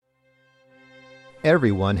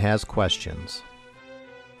Everyone has questions.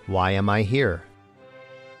 Why am I here?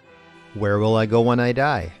 Where will I go when I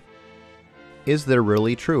die? Is there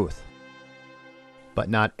really truth? But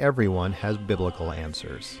not everyone has biblical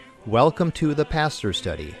answers. Welcome to The Pastor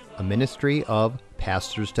Study, a ministry of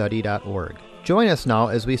pastorstudy.org. Join us now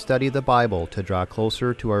as we study the Bible to draw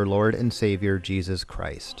closer to our Lord and Savior Jesus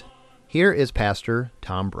Christ. Here is Pastor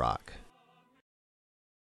Tom Brock.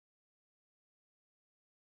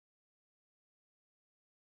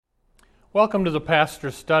 Welcome to the Pastor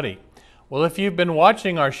Study. Well, if you've been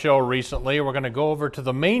watching our show recently, we're going to go over to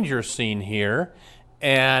the manger scene here.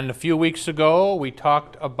 And a few weeks ago, we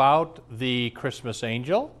talked about the Christmas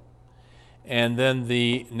angel. And then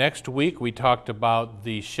the next week, we talked about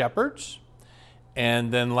the shepherds.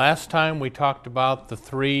 And then last time, we talked about the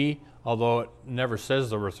three, although it never says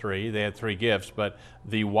there were three, they had three gifts, but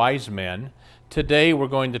the wise men. Today, we're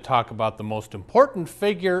going to talk about the most important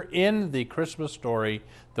figure in the Christmas story,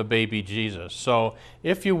 the baby Jesus. So,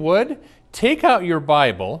 if you would, take out your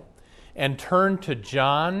Bible and turn to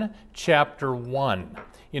John chapter 1.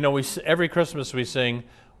 You know, every Christmas we sing,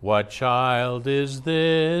 "What child is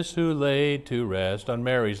this who laid to rest on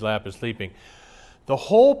Mary's lap is sleeping?" The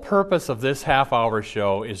whole purpose of this half-hour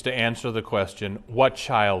show is to answer the question, what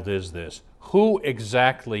child is this? Who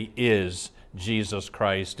exactly is Jesus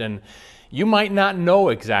Christ? And you might not know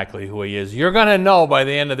exactly who he is. You're going to know by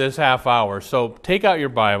the end of this half hour. So take out your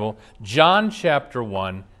Bible, John chapter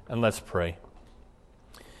 1, and let's pray.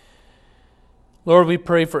 Lord, we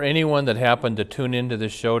pray for anyone that happened to tune into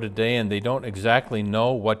this show today and they don't exactly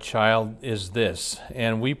know what child is this.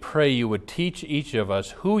 And we pray you would teach each of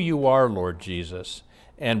us who you are, Lord Jesus,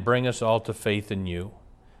 and bring us all to faith in you.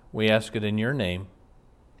 We ask it in your name.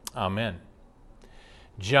 Amen.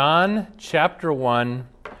 John chapter 1,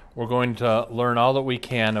 we're going to learn all that we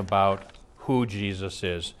can about who Jesus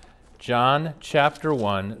is. John chapter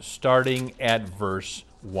 1, starting at verse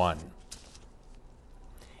 1.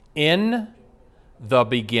 In the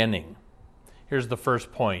beginning. Here's the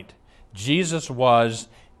first point. Jesus was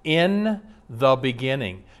in the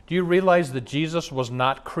beginning. Do you realize that Jesus was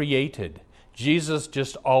not created? Jesus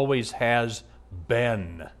just always has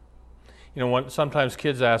been. You know, sometimes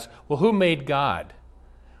kids ask, well, who made God?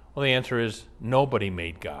 Well, the answer is nobody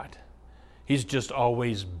made God. He's just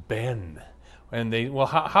always been. And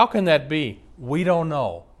how can that be? We don't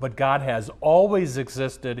know. But God has always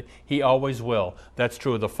existed. He always will. That's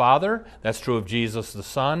true of the Father. That's true of Jesus the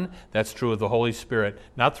Son. That's true of the Holy Spirit.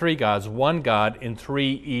 Not three gods, one God in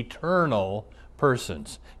three eternal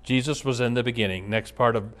persons. Jesus was in the beginning. Next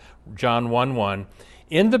part of John 1:1.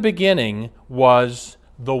 In the beginning was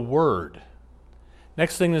the Word.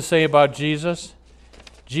 Next thing to say about Jesus,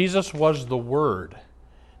 Jesus was the Word.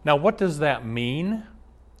 Now, what does that mean?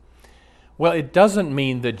 Well, it doesn't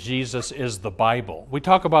mean that Jesus is the Bible. We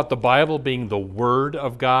talk about the Bible being the Word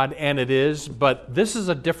of God, and it is, but this is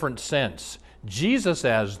a different sense. Jesus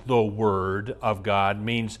as the Word of God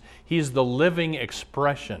means he's the living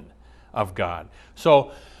expression of God.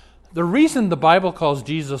 So the reason the Bible calls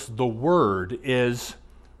Jesus the Word is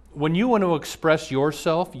when you want to express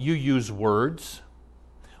yourself, you use words.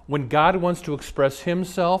 When God wants to express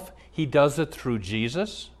himself, he does it through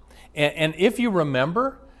Jesus. And if you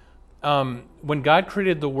remember, when God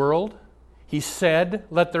created the world, he said,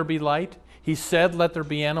 let there be light. He said, let there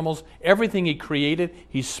be animals. Everything he created,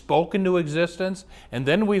 he spoke into existence. And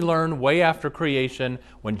then we learn way after creation,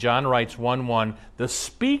 when John writes 1:1, the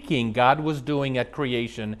speaking God was doing at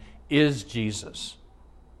creation is Jesus.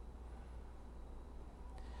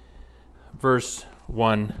 Verse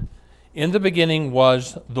 1, in the beginning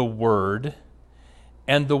was the Word,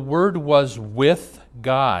 and the Word was with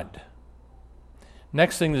God.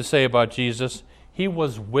 Next thing to say about Jesus, he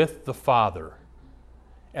was with the Father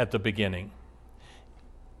at the beginning.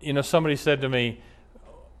 You know, somebody said to me,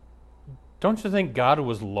 don't you think God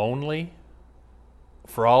was lonely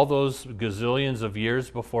for all those gazillions of years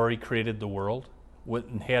before he created the world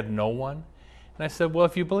and had no one? And I said, well,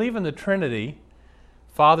 if you believe in the Trinity,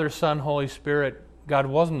 Father, Son, Holy Spirit, God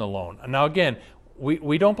wasn't alone. Now again,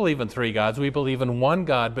 we don't believe in three gods. We believe in one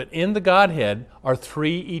God, but in the Godhead are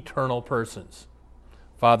three eternal persons.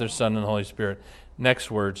 Father, Son, and Holy Spirit.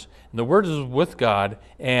 Next words. The Word is with God,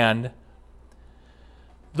 and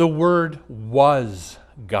the Word was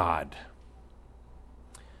God.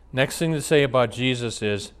 Next thing to say about Jesus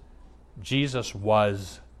is, Jesus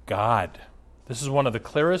was God. This is one of the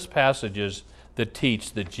clearest passages that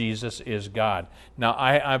teach that Jesus is God. Now,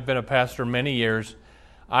 I've been a pastor many years.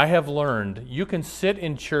 I have learned you can sit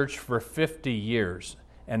in church for 50 years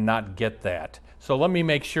and not get that. So let me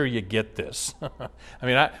make sure you get this. I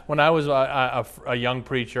mean, when I was a young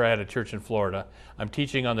preacher, I had a church in Florida. I'm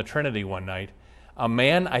teaching on the Trinity one night. A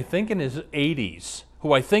man, I think in his 80s,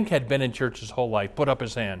 who I think had been in church his whole life, put up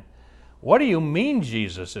his hand. What do you mean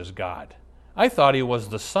Jesus is God? I thought he was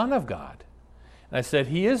the Son of God. And I said,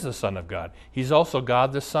 he is the Son of God. He's also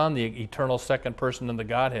God the Son, the eternal second person in the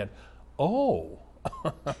Godhead. Oh.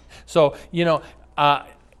 So,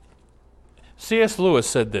 C.S. Lewis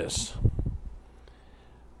said this.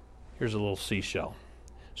 Here's a little seashell.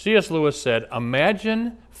 C.S. Lewis said,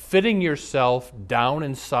 imagine fitting yourself down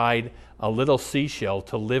inside a little seashell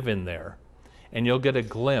to live in there, and you'll get a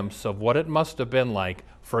glimpse of what it must have been like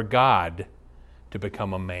for God to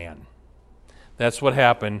become a man. That's what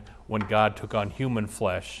happened when God took on human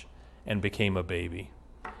flesh and became a baby.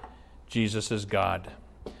 Jesus is God.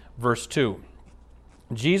 Verse 2,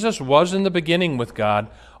 Jesus was in the beginning with God.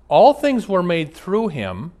 All things were made through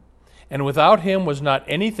him, and without him was not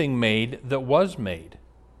anything made that was made.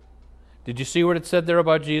 Did you see what it said there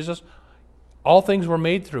about Jesus? All things were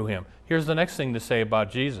made through him. Here's the next thing to say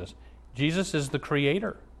about Jesus. Jesus is the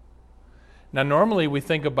creator. Now, normally we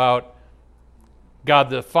think about God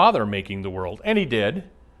the Father making the world, and he did.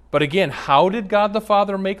 But again, how did God the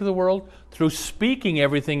Father make the world? Through speaking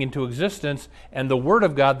everything into existence, and the Word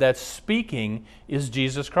of God that's speaking is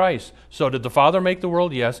Jesus Christ. So did the Father make the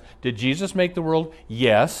world? Yes. Did Jesus make the world?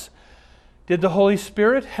 Yes. Did the Holy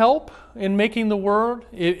Spirit help in making the world?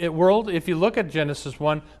 If you look at Genesis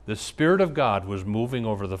 1, the Spirit of God was moving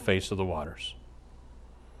over the face of the waters.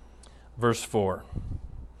 Verse 4,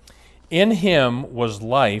 in him was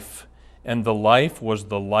life, and the life was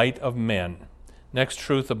the light of men. Next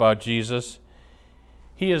truth about Jesus,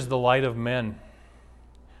 he is the light of men.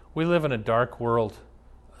 We live in a dark world,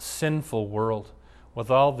 a sinful world,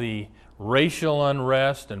 with all the racial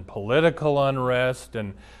unrest and political unrest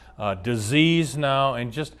and disease now,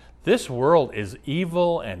 and just this world is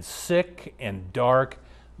evil and sick and dark.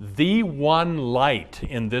 The one light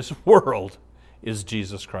in this world is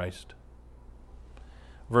Jesus Christ.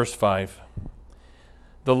 Verse 5,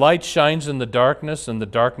 the light shines in the darkness, and the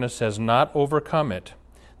darkness has not overcome it.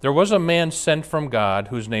 There was a man sent from God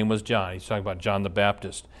whose name was John. He's talking about John the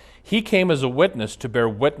Baptist. He came as a witness to bear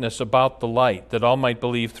witness about the light, that all might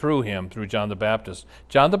believe through him, through John the Baptist.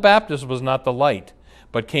 John the Baptist was not the light,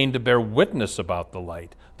 but came to bear witness about the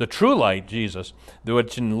light. The true light, Jesus,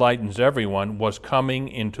 which enlightens everyone, was coming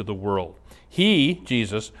into the world. He,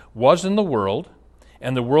 Jesus, was in the world,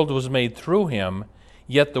 and the world was made through him,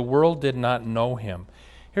 yet the world did not know him.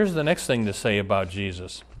 Here's the next thing to say about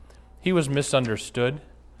Jesus. He was misunderstood.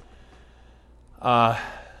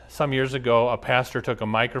 Some years ago, a pastor took a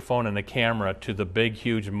microphone and a camera to the big,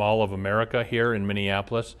 huge Mall of America here in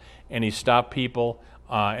Minneapolis, and he stopped people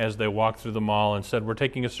as they walked through the mall and said, we're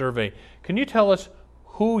taking a survey. Can you tell us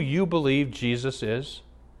who you believe Jesus is?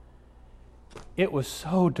 It was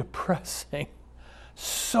so depressing.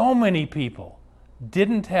 So many people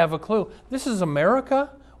didn't have a clue. This is America,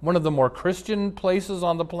 one of the more Christian places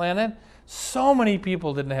on the planet. So many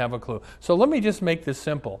people didn't have a clue. So let me just make this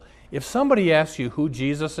simple. If somebody asks you who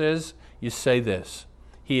Jesus is, you say this: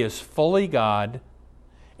 he is fully God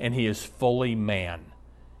and he is fully man.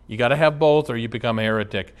 You got to have both or you become a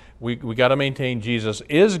heretic. We got to maintain Jesus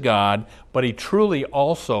is God, but he truly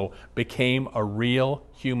also became a real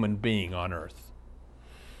human being on earth.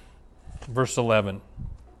 Verse 11.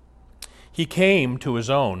 He came to his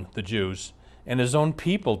own, the Jews, and his own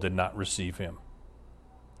people did not receive him.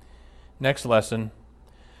 Next lesson.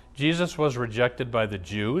 Jesus was rejected by the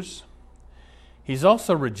Jews. He's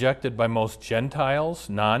also rejected by most Gentiles,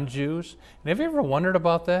 non-Jews. And have you ever wondered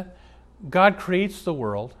about that? God creates the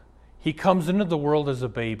world. He comes into the world as a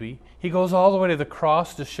baby. He goes all the way to the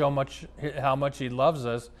cross to show how much he loves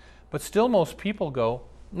us. But still most people go,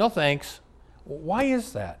 no thanks. Why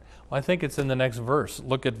is that? Well, I think it's in the next verse.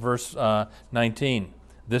 Look at verse 19.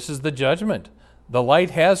 This is the judgment. The light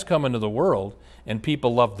has come into the world, and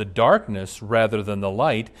people love the darkness rather than the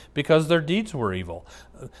light because their deeds were evil.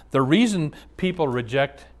 The reason people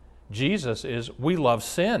reject Jesus is we love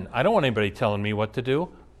sin. I don't want anybody telling me what to do.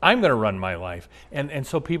 I'm going to run my life. And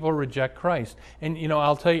so people reject Christ. And,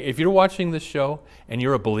 I'll tell you, if you're watching this show and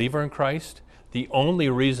you're a believer in Christ, the only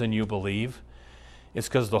reason you believe is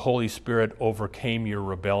because the Holy Spirit overcame your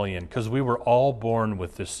rebellion, because we were all born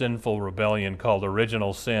with this sinful rebellion called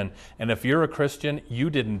original sin. And if you're a Christian, you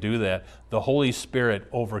didn't do that. The Holy Spirit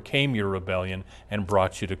overcame your rebellion and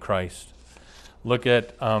brought you to Christ. Look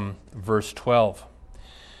at verse 12.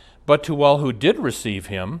 But to all who did receive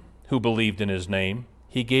him, who believed in his name,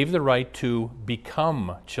 he gave the right to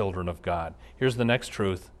become children of God. Here's the next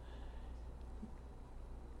truth.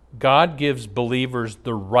 God gives believers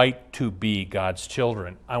the right to be God's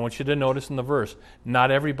children. I want you to notice in the verse,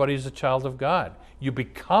 not everybody's a child of God. You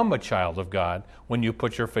become a child of God when you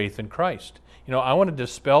put your faith in Christ. I want to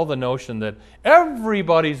dispel the notion that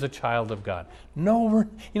everybody's a child of God. No,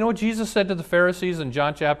 you know what Jesus said to the Pharisees in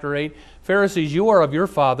John chapter 8? Pharisees, you are of your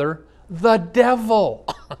father, the devil.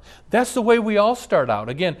 That's the way we all start out.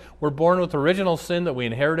 Again, we're born with original sin that we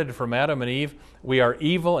inherited from Adam and Eve. We are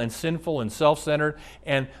evil and sinful and self-centered,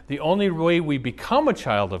 and the only way we become a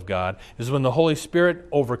child of God is when the Holy Spirit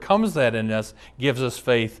overcomes that in us, gives us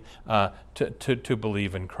faith to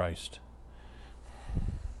believe in Christ.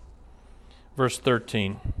 Verse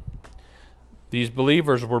 13, these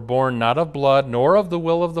believers were born not of blood, nor of the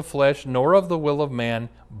will of the flesh, nor of the will of man,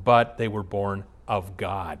 but they were born of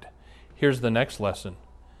God. Here's the next lesson.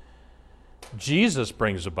 Jesus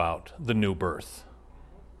brings about the new birth.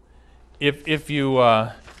 If you've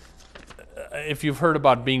heard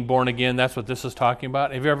about being born again, that's what this is talking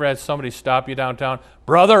about. Have you ever had somebody stop you downtown?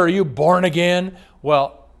 Brother, are you born again?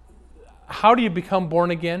 Well, how do you become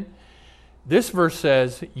born again? This verse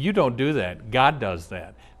says you don't do that. God does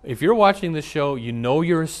that. If you're watching this show, you know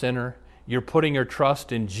you're a sinner. You're putting your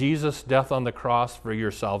trust in Jesus' death on the cross for your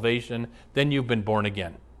salvation. Then you've been born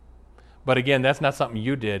again. But again, that's not something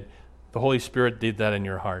you did. The Holy Spirit did that in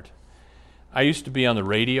your heart. I used to be on the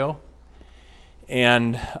radio,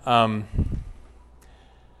 and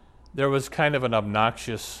there was kind of an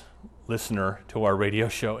obnoxious listener to our radio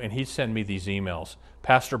show, and he'd send me these emails.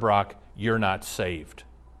 Pastor Brock, you're not saved.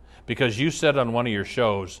 Because you said on one of your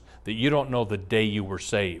shows that you don't know the day you were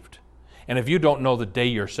saved. And if you don't know the day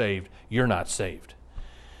you're saved, you're not saved.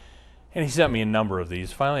 And he sent me a number of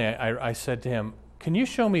these. Finally, I said to him, can you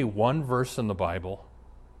show me one verse in the Bible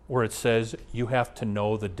where it says you have to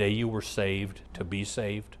know the day you were saved to be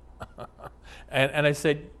saved? and I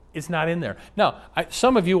said, it's not in there. Now,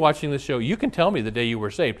 some of you watching this show, you can tell me the day you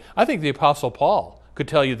were saved. I think the Apostle Paul could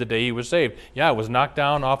tell you the day he was saved. Yeah, I was knocked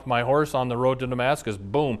down off my horse on the road to Damascus.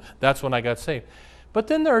 Boom, that's when I got saved. But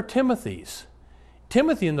then there are Timothys.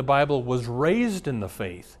 Timothy in the Bible was raised in the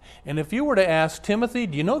faith. And if you were to ask Timothy,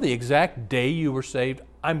 do you know the exact day you were saved?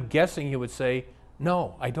 I'm guessing he would say,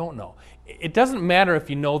 no, I don't know. It doesn't matter if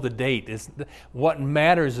you know the date. What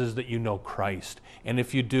matters is that you know Christ. And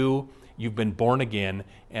if you do, you've been born again.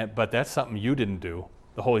 But that's something you didn't do.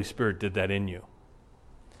 The Holy Spirit did that in you.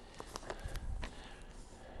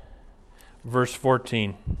 Verse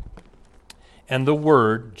 14, and the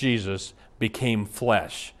Word, Jesus, became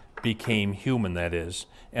flesh, became human, that is,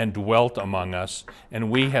 and dwelt among us, and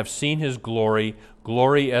we have seen his glory,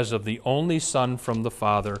 glory as of the only Son from the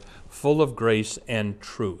Father, full of grace and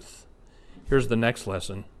truth. Here's the next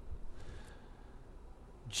lesson.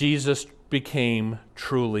 Jesus became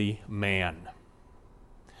truly man.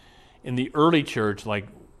 In the early church, like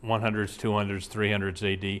 100s, 200s,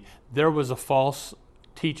 300s AD, there was a false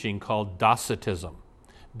teaching called Docetism.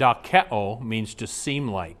 Dokeo means to seem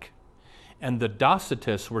like. And the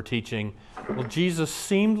Docetists were teaching, well, Jesus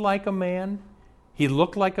seemed like a man, he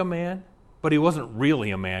looked like a man, but he wasn't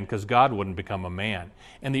really a man because God wouldn't become a man.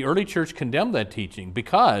 And the early church condemned that teaching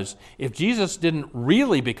because if Jesus didn't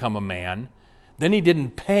really become a man, then he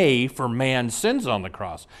didn't pay for man's sins on the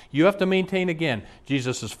cross. You have to maintain again,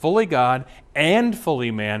 Jesus is fully God and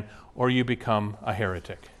fully man, or you become a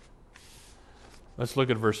heretic. Let's look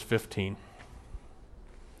at verse 15.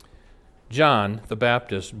 John the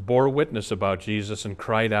Baptist bore witness about Jesus and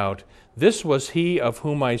cried out, this was he of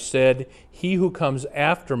whom I said, he who comes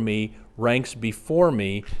after me ranks before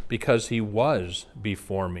me because he was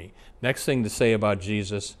before me. Next thing to say about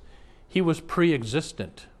Jesus, he was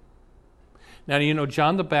pre-existent. Now, you know,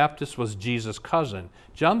 John the Baptist was Jesus' cousin.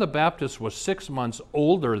 John the Baptist was 6 months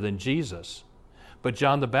older than Jesus. But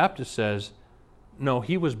John the Baptist says, no,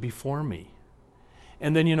 he was before me.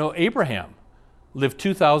 And then, you know, Abraham lived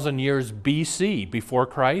 2,000 years BC, before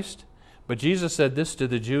Christ. But Jesus said this to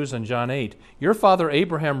the Jews in John 8, your father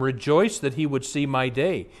Abraham rejoiced that he would see my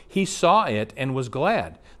day. He saw it and was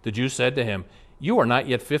glad. The Jews said to him, you are not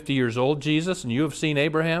yet 50 years old, Jesus, and you have seen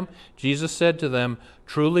Abraham? Jesus said to them,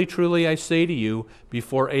 truly, truly, I say to you,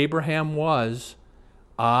 before Abraham was,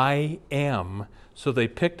 I am. So they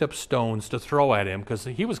picked up stones to throw at him because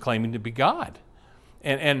he was claiming to be God.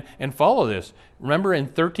 And follow this. Remember in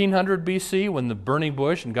 1300 BC when the burning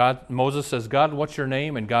bush and Moses says, God, what's your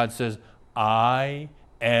name? And God says, I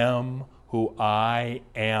am who I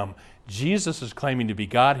am. Jesus is claiming to be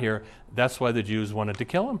God here. That's why the Jews wanted to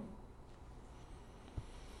kill him.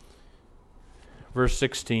 Verse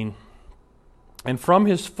 16, and from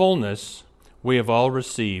his fullness we have all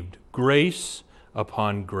received grace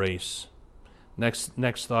upon grace.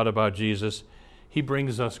 Next thought about Jesus. He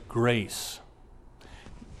brings us grace.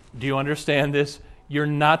 Do you understand this? You're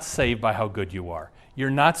not saved by how good you are.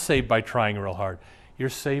 You're not saved by trying real hard. You're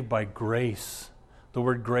saved by grace. The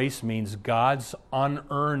word grace means God's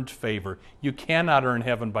unearned favor. You cannot earn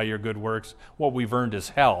heaven by your good works. What we've earned is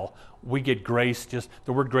hell. We get grace,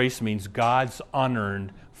 the word grace means God's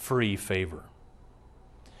unearned free favor.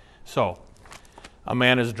 So, a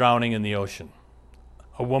man is drowning in the ocean.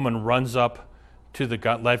 A woman runs up to the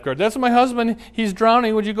lifeguard. That's my husband. He's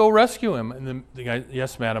drowning. Would you go rescue him? And the guy,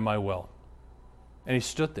 yes, madam, I will. And he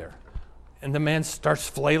stood there. And the man starts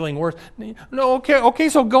flailing worse. No, okay,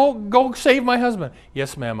 so go save my husband.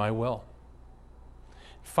 Yes, ma'am, I will.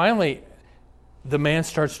 Finally, the man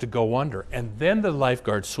starts to go under. And then the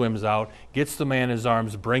lifeguard swims out, gets the man in his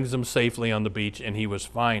arms, brings him safely on the beach, and he was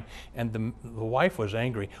fine. And the wife was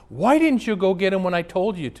angry. Why didn't you go get him when I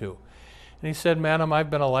told you to? And he said, madam, I've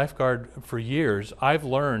been a lifeguard for years. I've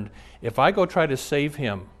learned if I go try to save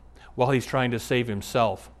him while he's trying to save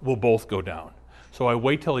himself, we'll both go down. So I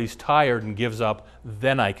wait till he's tired and gives up,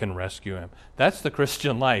 then I can rescue him. That's the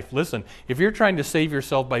Christian life. Listen, if you're trying to save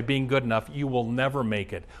yourself by being good enough, you will never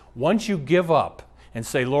make it. Once you give up and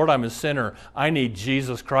say, Lord, I'm a sinner, I need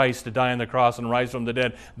Jesus Christ to die on the cross and rise from the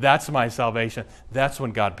dead, that's my salvation. That's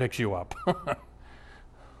when God picks you up.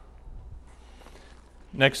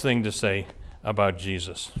 Next thing to say about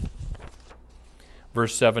Jesus.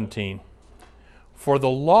 Verse 17. For the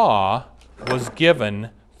law was given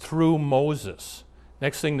through Moses.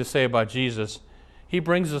 Next thing to say about Jesus, he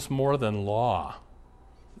brings us more than law.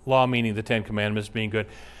 Law meaning the Ten Commandments being good.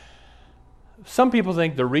 Some people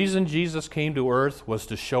think the reason Jesus came to earth was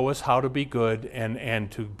to show us how to be good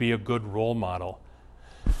and to be a good role model.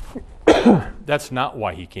 That's not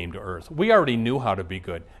why he came to earth. We already knew how to be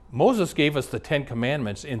good. Moses gave us the Ten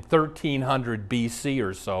Commandments in 1300 BC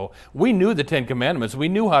or so. We knew the Ten Commandments. We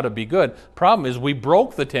knew how to be good. Problem is we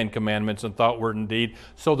broke the Ten Commandments in thought, word, and deed.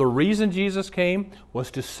 So the reason Jesus came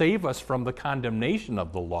was to save us from the condemnation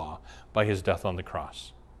of the law by his death on the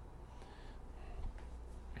cross.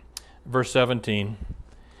 Verse 17,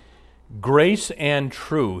 grace and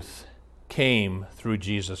truth came through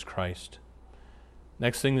Jesus Christ.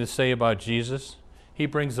 Next thing to say about Jesus, he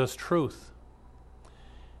brings us truth.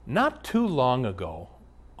 Not too long ago,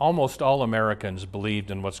 almost all Americans believed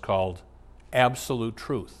in what's called absolute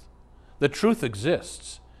truth. The truth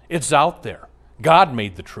exists. It's out there. God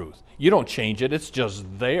made the truth. You don't change it. It's just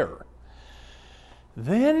there.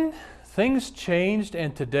 Then things changed,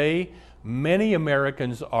 and today many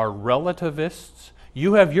Americans are relativists.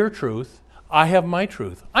 You have your truth. I have my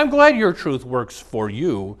truth. I'm glad your truth works for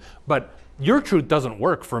you, but your truth doesn't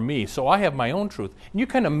work for me, so I have my own truth. And you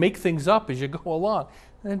kind of make things up as you go along.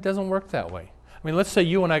 And it doesn't work that way. I mean, let's say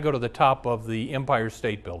you and I go to the top of the Empire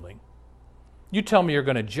State Building. You tell me you're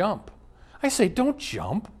going to jump. I say, don't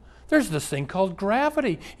jump. There's this thing called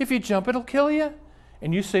gravity. If you jump, it'll kill you.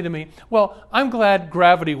 And you say to me, well, I'm glad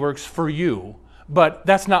gravity works for you, but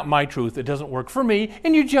that's not my truth. It doesn't work for me.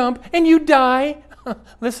 And you jump and you die.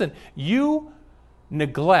 Listen, you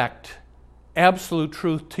neglect absolute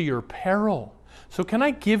truth to your peril. So can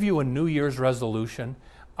I give you a New Year's resolution?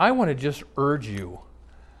 I want to just urge you.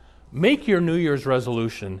 Make your New Year's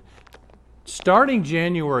resolution starting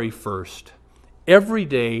January 1st, every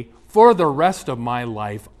day for the rest of my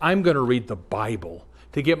life, I'm going to read the Bible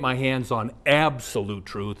to get my hands on absolute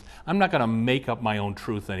truth. I'm not going to make up my own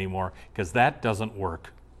truth anymore because that doesn't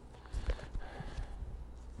work.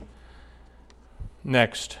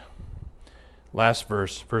 Next, last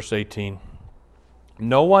verse, verse 18.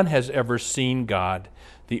 No one has ever seen God.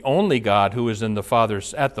 The only God who is at the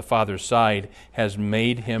Father's side has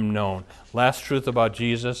made him known. Last truth about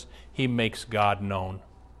Jesus, he makes God known.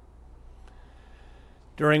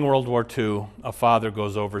 During World War II, a father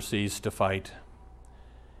goes overseas to fight,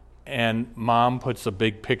 and mom puts a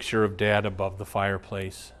big picture of dad above the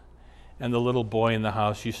fireplace, and the little boy in the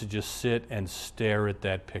house used to just sit and stare at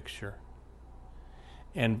that picture.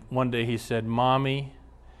 And one day he said, Mommy,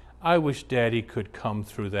 I wish Daddy could come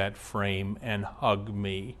through that frame and hug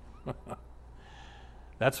me.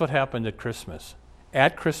 That's what happened at Christmas.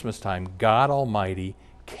 At Christmas time, God Almighty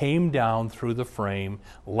came down through the frame,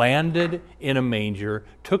 landed in a manger,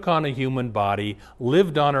 took on a human body,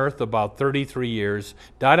 lived on earth about 33 years,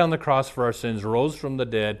 died on the cross for our sins, rose from the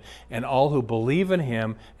dead, and all who believe in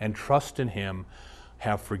him and trust in him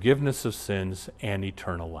have forgiveness of sins and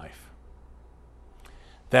eternal life.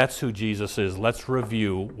 That's who Jesus is. Let's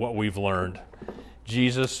review what we've learned.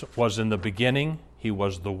 Jesus was in the beginning. He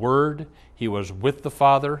was the Word. He was with the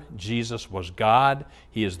Father. Jesus was God.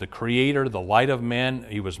 He is the Creator, the light of men.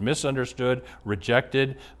 He was misunderstood,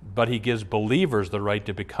 rejected, but He gives believers the right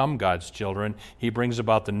to become God's children. He brings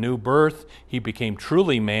about the new birth. He became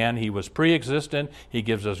truly man. He was pre-existent. He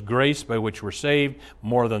gives us grace by which we're saved,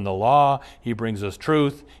 more than the law. He brings us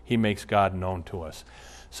truth. He makes God known to us.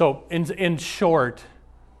 So in short,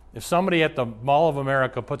 if somebody at the Mall of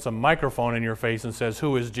America puts a microphone in your face and says,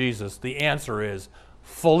 "Who is Jesus?" the answer is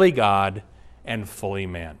fully God and fully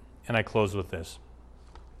man. And I close with this.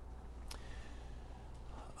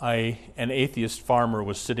 An atheist farmer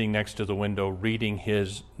was sitting next to the window reading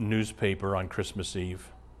his newspaper on Christmas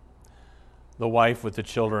Eve. The wife with the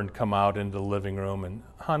children come out into the living room and,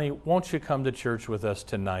 "Honey, won't you come to church with us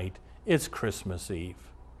tonight? It's Christmas Eve."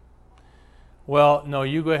 "Well, no,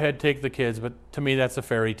 you go ahead, take the kids, but to me that's a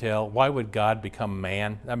fairy tale. Why would God become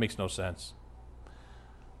man? That makes no sense."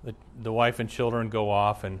 The wife and children go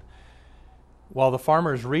off, and while the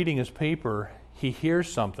farmer is reading his paper, he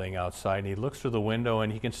hears something outside, and he looks through the window,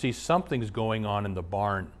 and he can see something's going on in the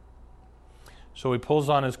barn. So he pulls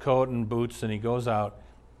on his coat and boots, and he goes out.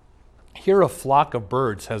 Here a flock of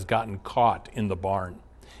birds has gotten caught in the barn,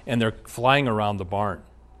 and they're flying around the barn.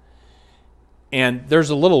 And there's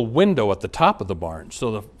a little window at the top of the barn. So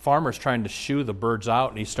the farmer's trying to shoo the birds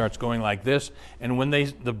out, and he starts going like this. And when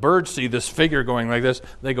the birds see this figure going like this,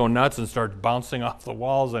 they go nuts and start bouncing off the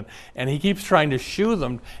walls. And he keeps trying to shoo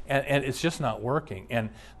them, and it's just not working.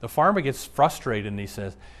 And the farmer gets frustrated, and he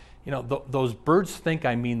says, "You know, those birds think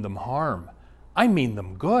I mean them harm. I mean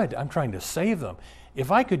them good. I'm trying to save them. If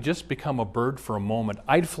I could just become a bird for a moment,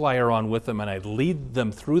 I'd fly around with them and I'd lead them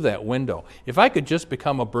through that window. If I could just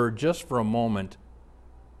become a bird just for a moment."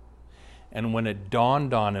 And when it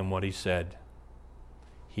dawned on him what he said,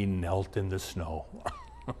 he knelt in the snow.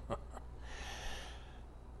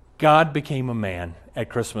 God became a man at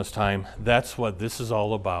Christmas time. That's what this is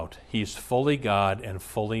all about. He's fully God and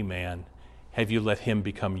fully man. Have you let Him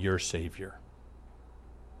become your Savior?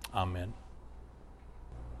 Amen.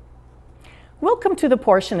 Welcome to the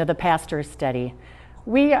portion of the pastor's study.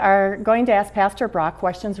 We are going to ask Pastor Brock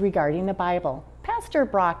questions regarding the Bible. Pastor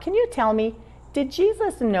Brock, can you tell me, did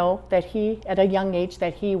Jesus know that at a young age,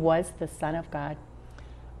 that He was the Son of God?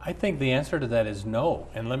 I think the answer to that is no,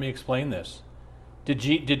 and let me explain this.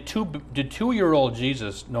 Did two-year-old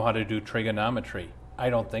Jesus know how to do trigonometry?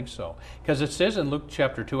 I don't think so, because it says in Luke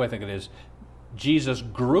chapter 2, I think it is, Jesus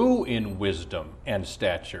grew in wisdom and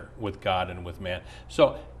stature with God and with man.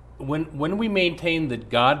 So when we maintain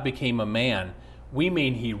that God became a man, we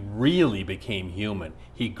mean He really became human.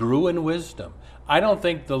 He grew in wisdom. I don't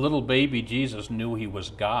think the little baby Jesus knew He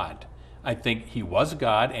was God. I think He was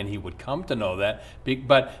God, and He would come to know that.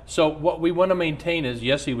 But so what we want to maintain is,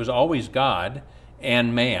 yes, He was always God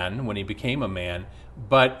and man when He became a man,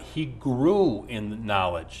 but He grew in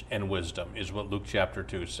knowledge and wisdom, is what Luke chapter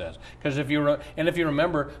 2 says. Because if you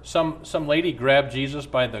remember, some lady grabbed Jesus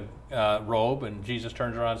by the robe, and Jesus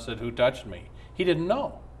turns around and said, "Who touched me?" He didn't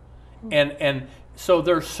know. And so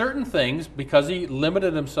there are certain things, because He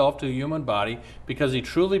limited Himself to a human body, because He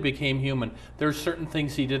truly became human, there's certain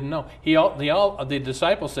things He didn't know. The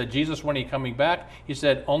disciples said, "Jesus, when He's coming back," He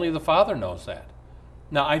said, "Only the Father knows that."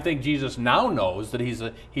 Now, I think Jesus now knows that he's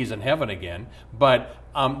in heaven again, but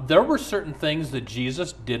there were certain things that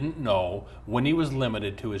Jesus didn't know when He was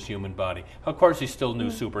limited to His human body. Of course, He still knew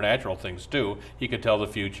supernatural things too. He could tell the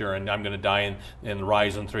future, and I'm going to die and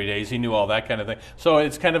rise in 3 days. He knew all that kind of thing. So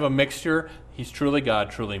it's kind of a mixture. He's truly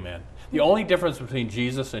God, truly man. The only difference between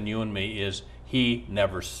Jesus and you and me is He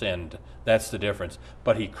never sinned. That's the difference.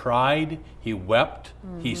 But He cried, He wept,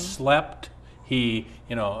 He slept,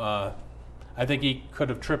 I think He could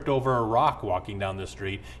have tripped over a rock walking down the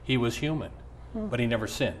street. He was human, but He never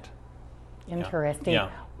sinned. Interesting. Yeah.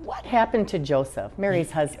 What happened to Joseph,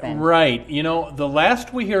 Mary's husband? Right. The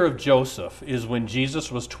last we hear of Joseph is when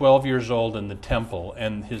Jesus was 12 years old in the temple,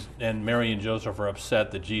 and Mary and Joseph are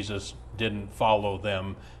upset that Jesus didn't follow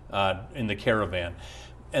them in the caravan.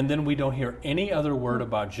 And then we don't hear any other word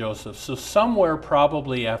about Joseph. So somewhere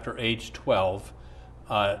probably after age 12,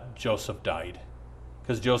 Joseph died.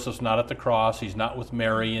 Because Joseph's not at the cross, he's not with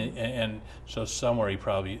Mary, and so somewhere he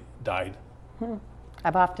probably died.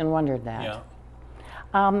 I've often wondered that.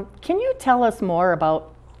 Yeah. Can you tell us more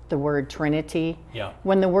about the word Trinity? Yeah.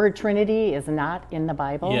 When the word Trinity is not in the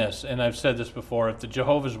Bible? Yes, and I've said this before. If the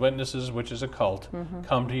Jehovah's Witnesses, which is a cult,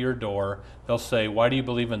 come to your door, they'll say, "Why do you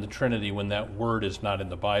believe in the Trinity when that word is not in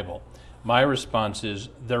the Bible?" My response is,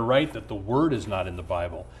 they're right that the word is not in the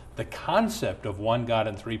Bible. The concept of one God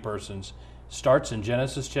in three persons Starts in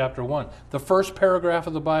Genesis chapter 1. The first paragraph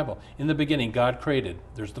of the Bible. In the beginning, God created.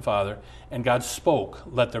 There's the Father. And God spoke,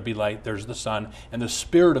 let there be light. There's the Son. And the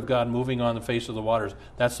Spirit of God moving on the face of the waters.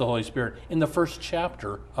 That's the Holy Spirit. In the first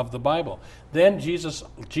chapter of the Bible. Then Jesus'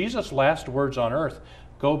 last words on earth,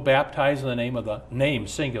 go baptize in the name,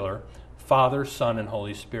 singular, Father, Son, and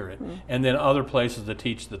Holy Spirit. Mm-hmm. And then other places that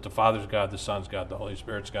teach that the Father's God, the Son's God, the Holy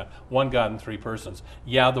Spirit's God. One God in three persons.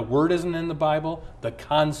 Yeah, the word isn't in the Bible. The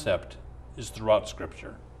concept is throughout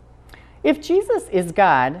Scripture. If Jesus is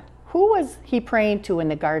God, who was he praying to in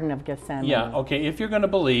the Garden of Gethsemane? Yeah, okay, if you're going to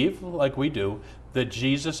believe, like we do, that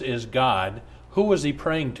Jesus is God, who was he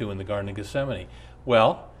praying to in the Garden of Gethsemane?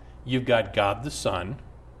 Well, you've got God the Son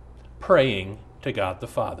praying to God the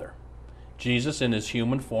Father. Jesus in his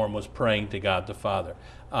human form was praying to God the Father.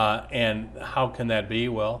 And how can that be?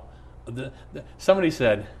 Well, somebody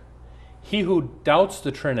said, he who doubts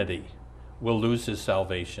the Trinity will lose his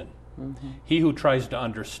salvation. Mm-hmm. He who tries to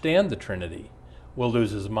understand the Trinity will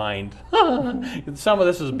lose his mind. Some of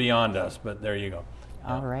this is beyond us, but there you go.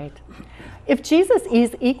 All right. If Jesus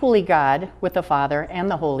is equally God with the Father and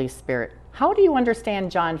the Holy Spirit, how do you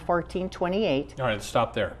understand John 14:28? All right, let's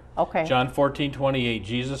stop there. Okay. John 14:28,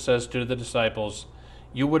 Jesus says to the disciples,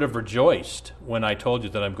 you would have rejoiced when I told you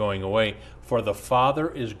that I'm going away, for the Father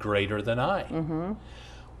is greater than I. Mm-hmm.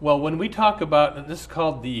 Well, when we talk about, this is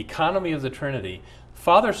called the economy of the Trinity,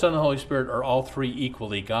 Father, Son, and Holy Spirit are all three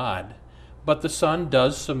equally God, but the Son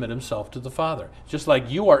does submit himself to the Father. Just like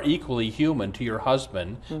you are equally human to your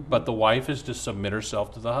husband, mm-hmm. but the wife is to submit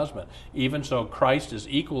herself to the husband. Even so, Christ is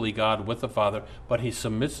equally God with the Father, but he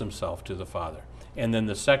submits himself to the Father. And then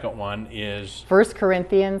the second one is 1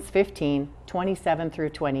 Corinthians 15:27 through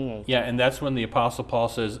 28. Yeah, and that's when the Apostle Paul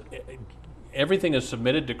says everything is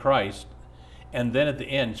submitted to Christ, and then at the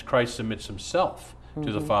end, Christ submits himself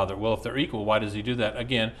to the Father. Well, if they're equal, why does he do that?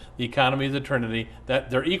 Again, the economy of the Trinity, that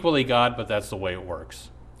they're equally God, but that's the way it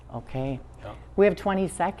works. Okay. Yeah. We have 20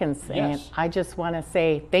 seconds, yes. And I just want to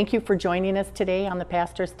say thank you for joining us today on the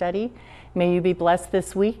Pastor Study. May you be blessed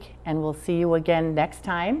this week, and we'll see you again next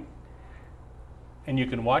time. And you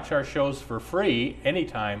can watch our shows for free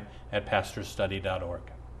anytime at pastorstudy.org.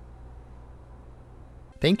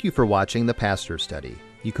 Thank you for watching The Pastor Study.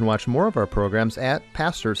 You can watch more of our programs at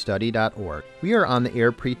pastorstudy.org. We are on the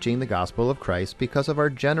air preaching the gospel of Christ because of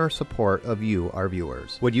our generous support of you, our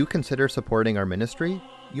viewers. Would you consider supporting our ministry?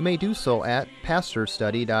 You may do so at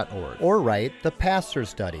pastorstudy.org. Or write The Pastor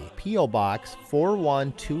Study, P.O. Box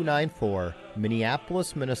 41294,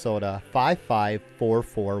 Minneapolis, Minnesota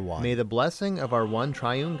 55441. May the blessing of our one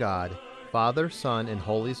triune God, Father, Son, and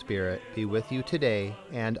Holy Spirit be with you today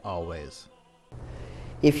and always.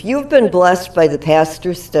 If you've been blessed by the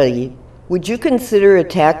Pastor Study, would you consider a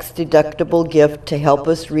tax-deductible gift to help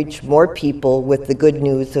us reach more people with the good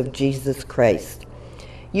news of Jesus Christ?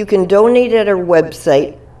 You can donate at our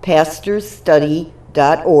website,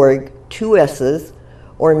 pastorstudy.org, 2 S's,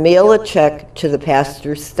 or mail a check to the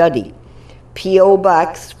Pastor Study, P.O.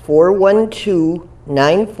 Box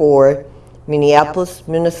 41294, Minneapolis,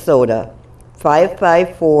 Minnesota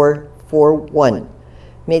 55441.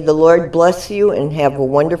 May the Lord bless you and have a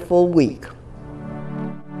wonderful week.